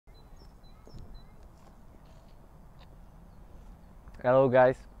Hello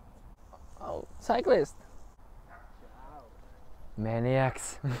guys. Oh, cyclist.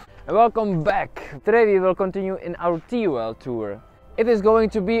 Maniacs. Welcome back. Today we will continue in our TUL tour. It is going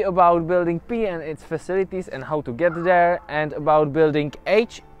to be about building P and its facilities and how to get there, and about building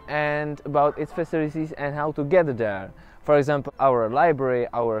H and about its facilities and how to get there. For example, our library,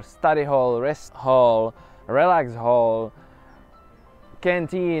 our study hall, rest hall, relax hall,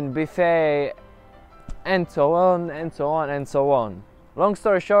 canteen, buffet, and so on and so on and so on. Long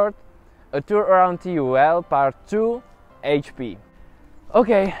story short, a tour around TUL part 2 HP.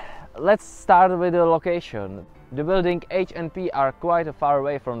 Okay, let's start with the location. The building H and P are quite far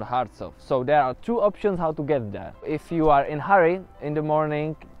away from the heart of, so there are two options how to get there. If you are in hurry in the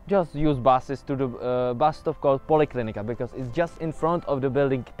morning, just use buses to the bus stop called Polyclinica, because it's just in front of the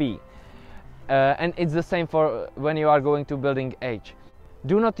building P. And it's the same for when you are going to building H.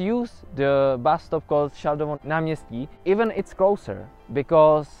 Do not use the bus stop called Šaldovo náměstí, even it's closer,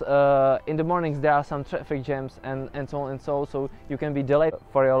 because in the mornings there are some traffic jams and so on and so you can be delayed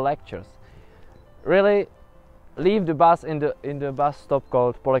for your lectures. Really, leave the bus in the bus stop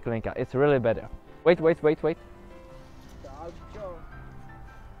called Polyclinica. It's really better. Wait. Don't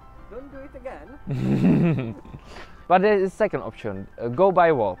do it again. But there is a second option. Go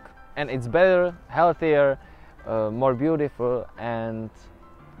by walk, and it's better, healthier, more beautiful, and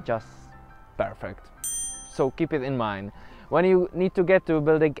just perfect. So keep it in mind. When you need to get to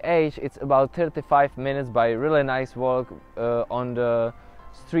building H, it's about 35 minutes by really nice walk on the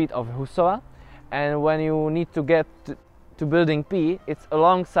street of Husova. And when you need to get to building P, it's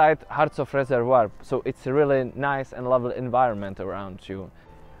alongside Harcov Reservoir, so it's a really nice and lovely environment around you.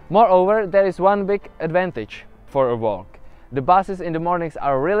 Moreover, there is one big advantage for a walk. The buses in the mornings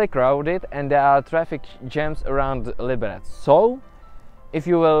are really crowded and there are traffic jams around Liberec. So, if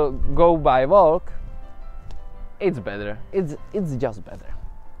you will go by walk, it's better. It's just better.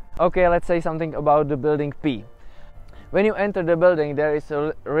 Okay, let's say something about the building P. When you enter the building, there is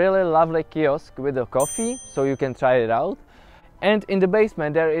a really lovely kiosk with a coffee, so you can try it out. And in the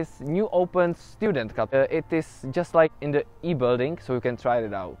basement there is new open student club. It is just like in the E building, so you can try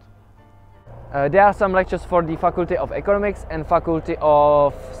it out. There are some lectures for the Faculty of Economics and Faculty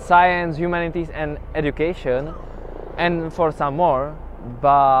of Science, Humanities and Education, and for some more,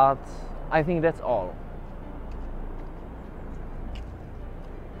 but I think that's all.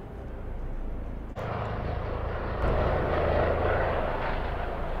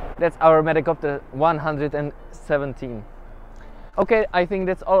 That's our Medicopter 117. Okay, I think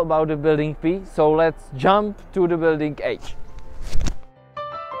that's all about the building P, so let's jump to the building H.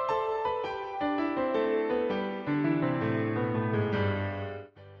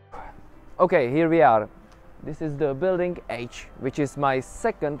 Okay, here we are. This is the building H, which is my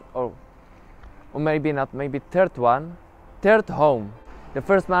second, or maybe not, maybe third home. The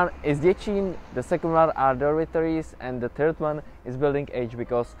first one is Děčín, the second one are dormitories, and the third one is building H,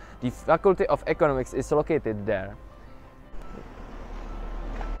 because the Faculty of Economics is located there.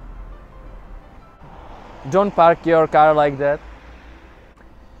 Don't park your car like that.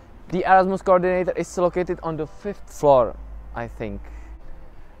 The Erasmus coordinator is located on the 5th floor, I think.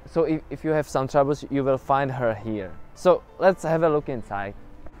 So if you have some troubles, you will find her here. So let's have a look inside.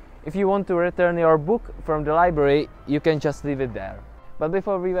 If you want to return your book from the library, you can just leave it there. But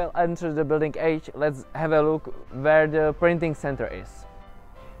before we will enter the building H, let's have a look where the printing center is.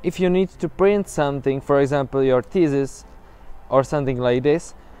 If you need to print something, for example your thesis or something like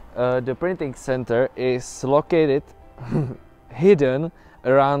this, the printing center is located hidden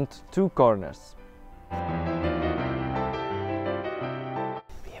around two corners.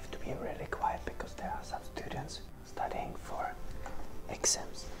 We have to be really quiet because there are some students studying for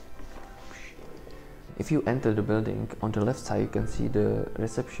exams. If you enter the building, on the left side you can see the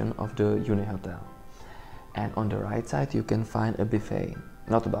reception of the Uni Hotel. And on the right side you can find a buffet,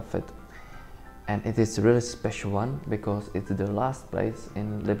 not a buffet. And it is a really special one because it's the last place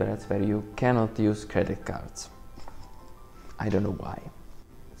in Liberec where you cannot use credit cards. I don't know why.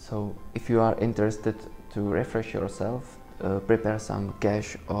 So if you are interested to refresh yourself, prepare some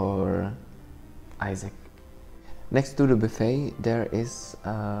cash or Isaac. Next to the buffet there is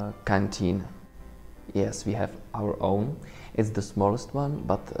a canteen. Yes, we have our own. It's the smallest one,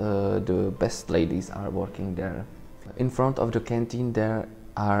 but the best ladies are working there. In front of the canteen there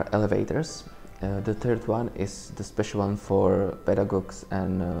are elevators. The third one is the special one for pedagogues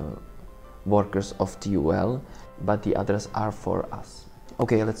and workers of TUL, but the others are for us.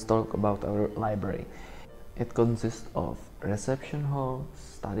 Okay, let's talk about our library. It consists of reception hall,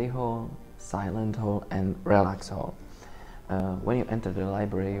 study hall, silent hall and relax hall. When you enter the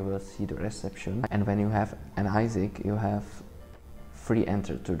library you will see the reception, and when you have an Isaac you have free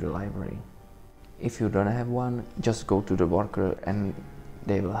entry to the library. If you don't have one, just go to the worker and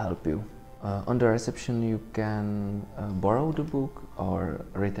they will help you. On the reception you can borrow the book or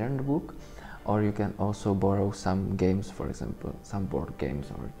return the book, or you can also borrow some games, for example some board games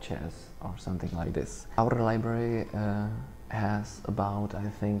or chess or something like this. Our library has about, I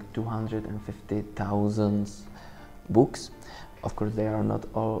think, 250,000 books. Of course there are not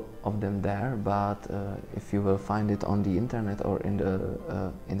all of them there, but if you will find it on the internet or in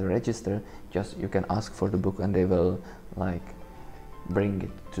the register, just you can ask for the book and they will like bring it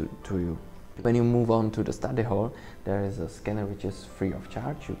to you. When you move on to the study hall, there is a scanner which is free of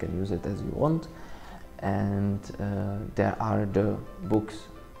charge. You can use it as you want, and there are the books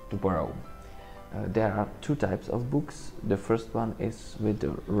to borrow. There are two types of books. The first one is with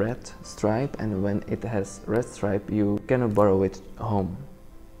the red stripe, and when it has red stripe you cannot borrow it home.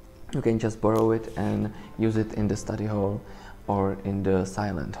 You can just borrow it and use it in the study hall or in the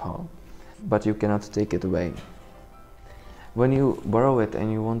silent hall, but you cannot take it away. When you borrow it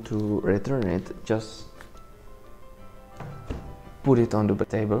and you want to return it, just put it on the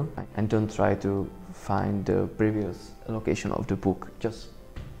table and don't try to find the previous location of the book. Just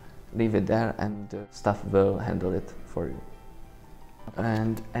leave it there and the staff will handle it for you.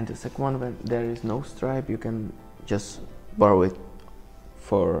 And the second one, when there is no stripe, you can just borrow it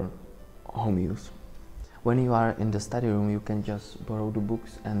for home use. When you are in the study room, you can just borrow the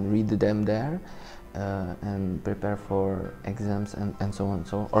books and read them there and prepare for exams and so on,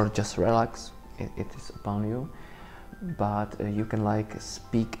 or just relax. It is upon you, but you can like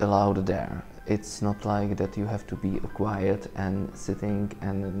speak aloud there. It's not like that you have to be quiet and sitting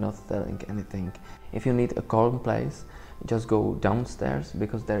and not telling anything. If you need a calm place, just go downstairs,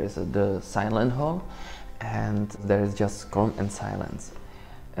 because there is the silent hall and there is just calm and silence.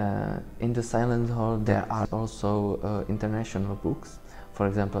 In the silent hall there are also international books, for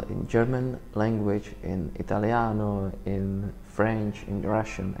example in German language, in Italiano, in French, in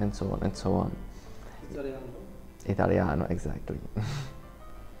Russian, and so on and so on. Italiano, exactly.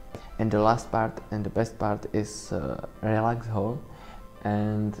 And the last part and the best part is relax hall,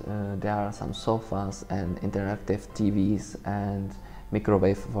 and there are some sofas and interactive TVs and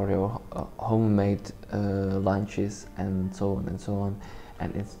microwave for your homemade lunches and so on and so on.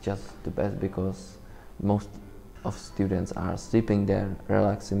 And it's just the best because most of students are sleeping there,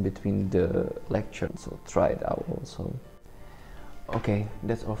 relaxing between the lectures, so try it out also. Okay,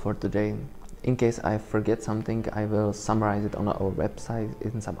 that's all for today. In case I forget something, I will summarize it on our website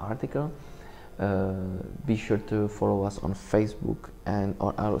in some article. Be sure to follow us on Facebook and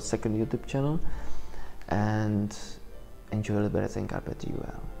on our second YouTube channel, and enjoy Liberec and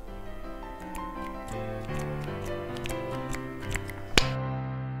CarpeTUL.